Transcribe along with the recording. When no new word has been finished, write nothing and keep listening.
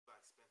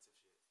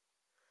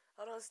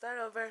Hold on, start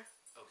over.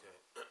 Okay.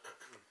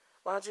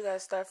 Why don't you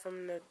guys start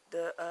from the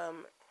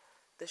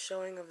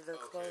showing of the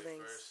clothing?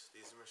 Okay, first,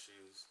 these are my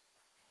shoes.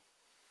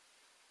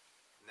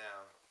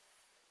 Now,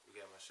 we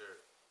got my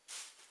shirt.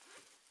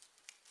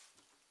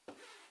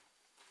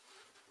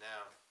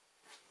 Now,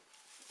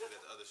 we got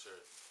the other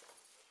shirt.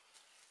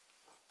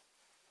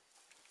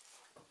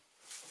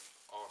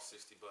 All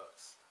 $60.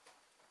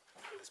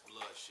 It's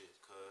blood shit,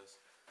 cuz.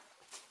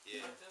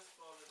 Yeah.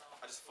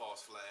 I just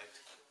false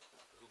flagged.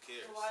 Who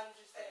cares? Why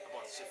did you say I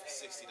bought the shit for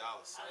 $60,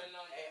 son.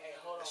 Hey,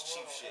 hold on. That's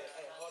cheap shit.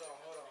 Hey, hold on.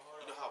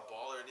 You know how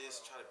baller it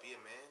is to try to be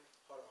a man?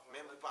 Hold on.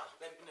 Man,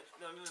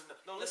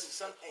 no, listen,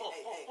 son. Hold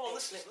on,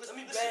 listen. Let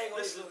me bang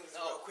on this real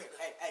quick.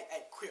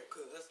 Hey, quick,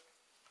 cuz.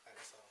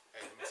 That's all.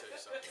 Hey, let me tell you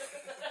something.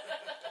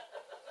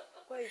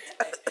 Wait.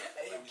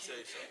 Let me tell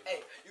you something.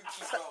 Hey, you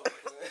keep going,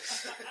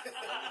 cuz.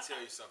 Let me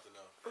tell you something,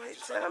 though. Wait,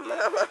 Just trying to time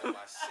get out. into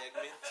my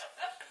segment.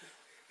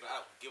 But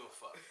I don't give a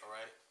fuck,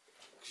 alright?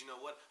 Because you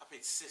know what? I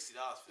paid $60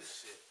 for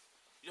this shit.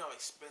 You know how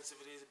expensive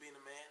it is to being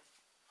a man?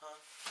 Huh?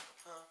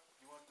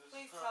 You want this?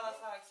 Please tell us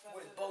how expensive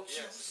With both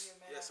it is shoes? to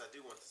be a man. Yes, I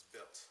do want this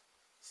belt.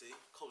 See?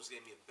 Cole just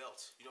gave me a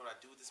belt. You know what I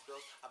do with this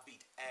belt? I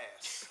beat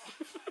ass.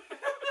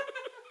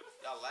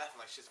 Y'all laughing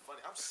like shit's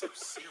funny. I'm so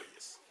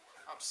serious.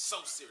 I'm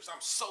so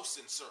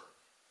sincere.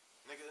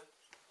 Nigga,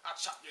 I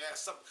chop your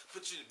ass up,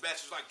 put you in the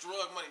bachelors like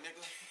drug money,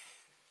 nigga.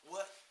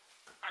 What?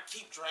 I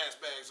keep trash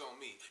bags on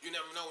me. You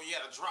never know when you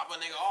gotta drop a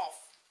nigga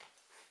off.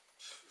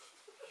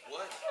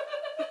 What?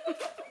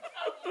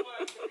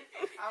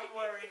 I'm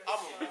worried.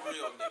 I'm a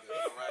real nigga,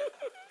 alright?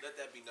 Let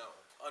that be known.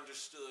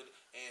 Understood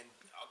and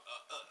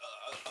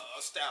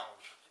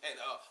astounded and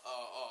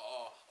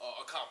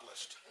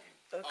accomplished.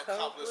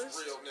 Accomplished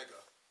real nigga.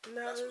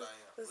 Not That's what I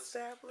am.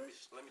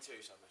 established. Let me tell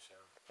you something,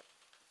 Sharon.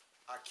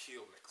 I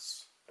kill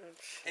niggas.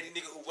 Okay. Any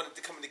nigga who wanted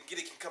to come in and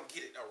get it can come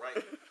get it, alright?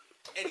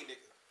 Any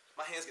nigga.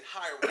 My hands get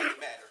higher when they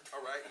matter,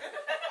 alright?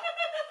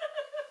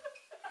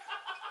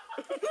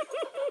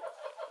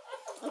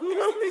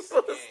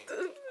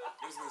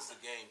 This is a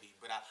game, B,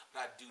 but I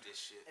do this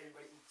shit.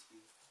 Everybody eats,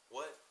 B.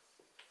 What?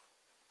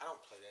 I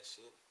don't play that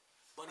shit.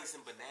 Bunnies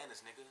and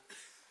bananas, nigga.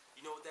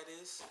 You know what that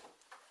is?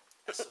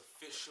 That's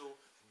official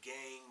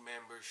gang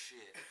member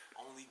shit.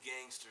 Only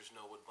gangsters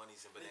know what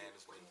bunnies and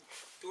bananas mean.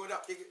 Do it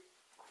up, nigga.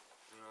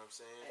 You know what I'm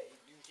saying? Hey,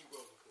 you can keep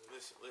rolling,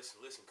 cuz.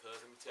 Listen, cuz.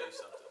 Let me tell you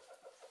something.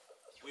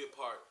 We a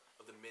part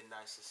of the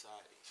Midnight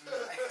Society.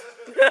 Right?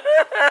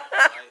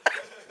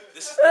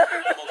 This is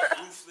the most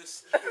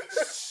ruthless,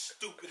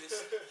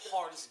 stupidest,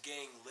 hardest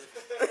gang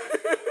living.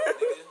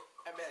 Nigga.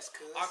 MS,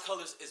 cuz. Our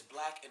colors is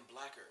black and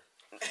blacker.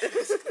 We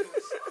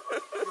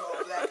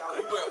all black out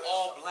We here. wear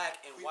all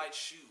black and white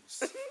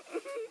shoes.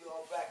 We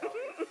all black out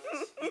here,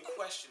 cuz. We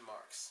question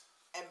marks.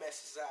 MS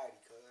society,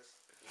 cuz.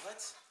 What?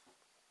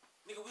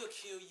 Nigga, we'll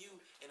kill you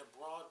in a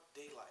broad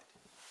daylight.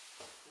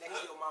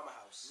 Next to your mama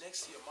house.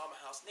 Next to your mama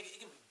house. Nigga,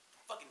 it can be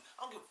fucking,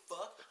 I don't give a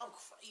fuck. I'm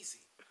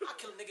crazy. I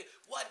kill a nigga,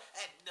 what?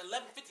 At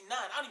 11:59.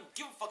 I don't even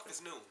give a fuck if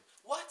it's noon.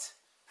 What?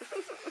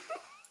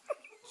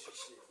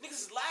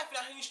 Niggas is laughing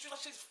out here in the street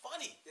like shit's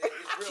funny. Yeah,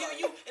 it's I real kill out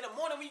you in the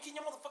morning when you get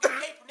your motherfucking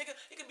paper, nigga.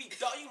 It could be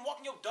dog. You can walk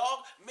in your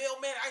dog,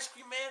 mailman, ice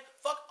cream man.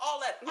 Fuck all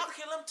that. I'll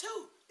kill him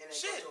too. And then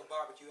Shit. go to a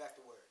barbecue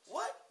afterwards.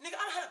 What? Nigga,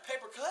 I done had a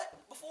paper cut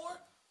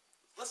before.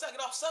 Let's not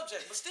get off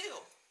subject, but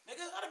still.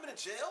 Nigga, I done been in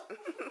jail.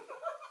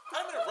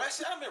 I done been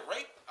arrested. I done been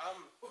raped.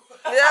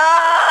 Yeah.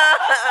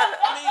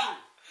 I mean,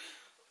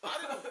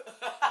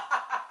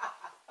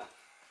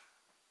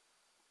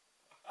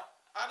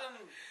 I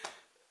didn't.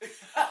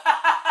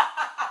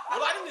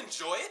 Well, I didn't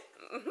enjoy it,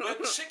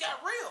 but shit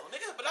got real,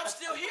 nigga. But I'm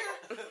still here.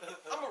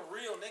 I'm a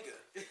real nigga.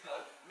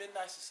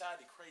 Midnight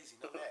Society crazy,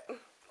 know that.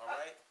 All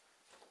right.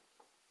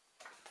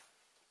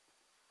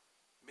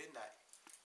 Midnight.